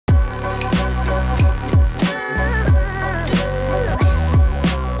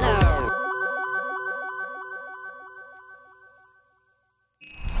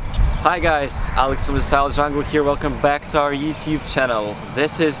Hi guys, Alex from theStyleJungle here. Welcome back to our YouTube channel.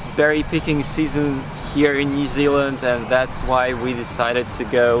 This is berry picking season here in New Zealand, and that's why we decided to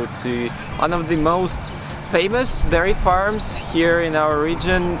go to one of the most famous berry farms here in our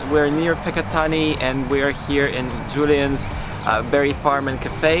region. We're near Whakatane and we're here in Julians berry farm and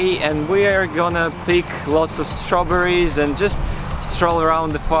cafe, and we are gonna pick lots of strawberries and just stroll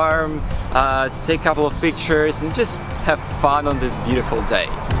around the farm, take a couple of pictures and just have fun on this beautiful day.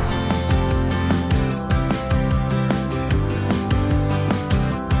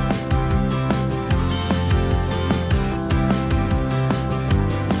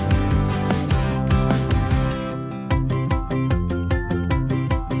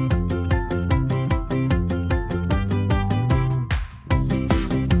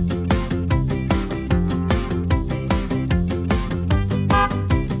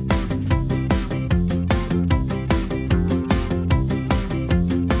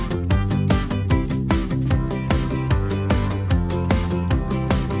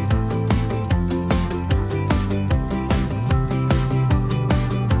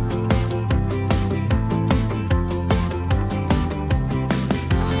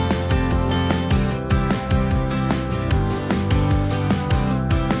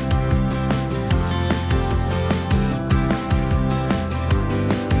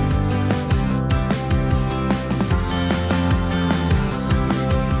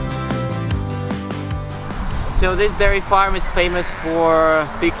 So this berry farm is famous for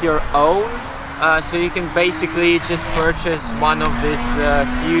pick your own, so you can basically just purchase one of these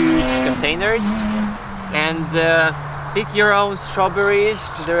huge containers and pick your own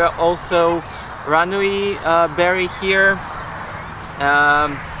strawberries. There are also ranui berry here.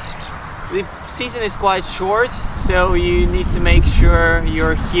 The season is quite short, so you need to make sure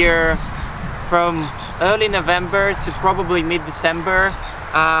you're here from early November to probably mid-December.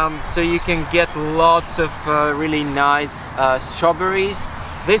 So you can get lots of really nice strawberries.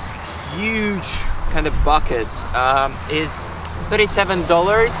 This huge kind of bucket is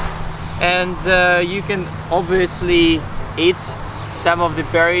 $37, and you can obviously eat some of the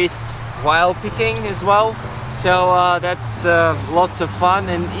berries while picking as well. So that's lots of fun,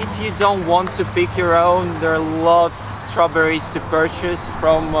 and if you don't want to pick your own, there are lots of strawberries to purchase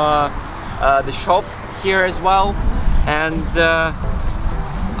from the shop here as well. And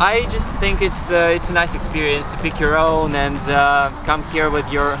I just think it's a nice experience to pick your own and come here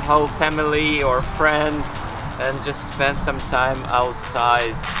with your whole family or friends and just spend some time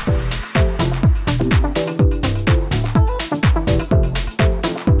outside.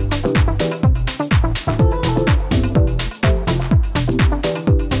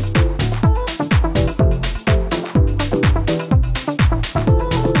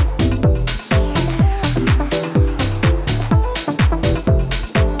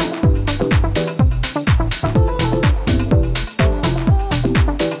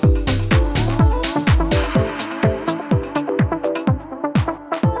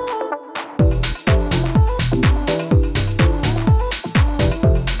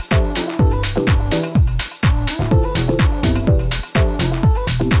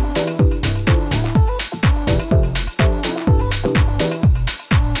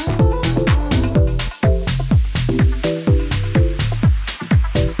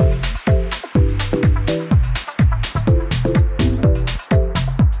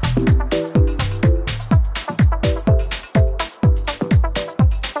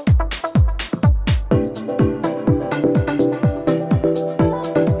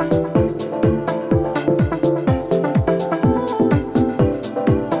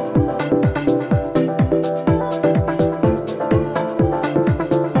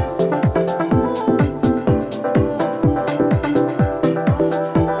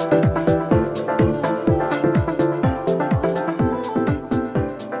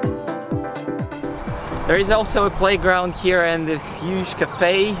 There is also a playground here and a huge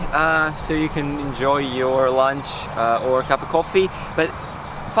cafe, so you can enjoy your lunch or a cup of coffee. But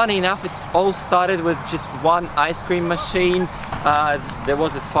funny enough, it all started with just one ice cream machine. There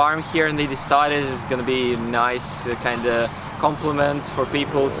was a farm here and they decided it's gonna be a nice kind of compliment for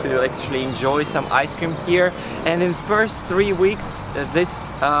people to actually enjoy some ice cream here. And in the first 3 weeks,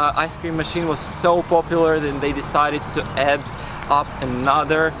 this ice cream machine was so popular that they decided to add up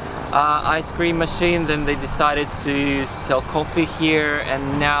another ice cream machine. Then they decided to sell coffee here,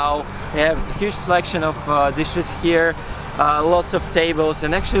 and now they have a huge selection of dishes here, lots of tables,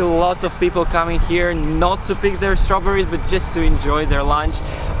 and actually lots of people coming here not to pick their strawberries but just to enjoy their lunch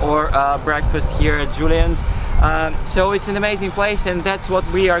or breakfast here at Julians. So it's an amazing place, and that's what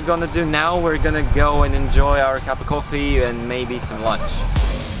we are gonna do now. We're gonna go and enjoy our cup of coffee and maybe some lunch.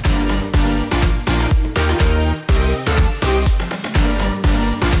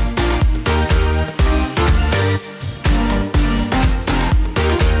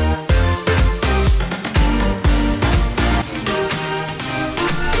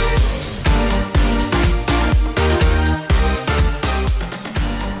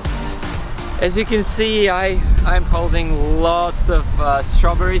 As you can see, I'm holding lots of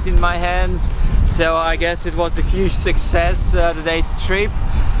strawberries in my hands, so I guess it was a huge success, today's trip.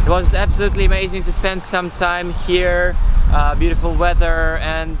 It was absolutely amazing to spend some time here, beautiful weather,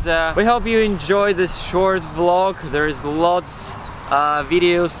 and we hope you enjoyed this short vlog. There's lots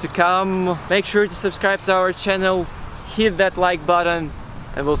videos to come. Make sure to subscribe to our channel, hit that like button,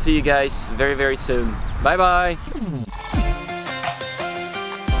 and we'll see you guys very soon. Bye bye!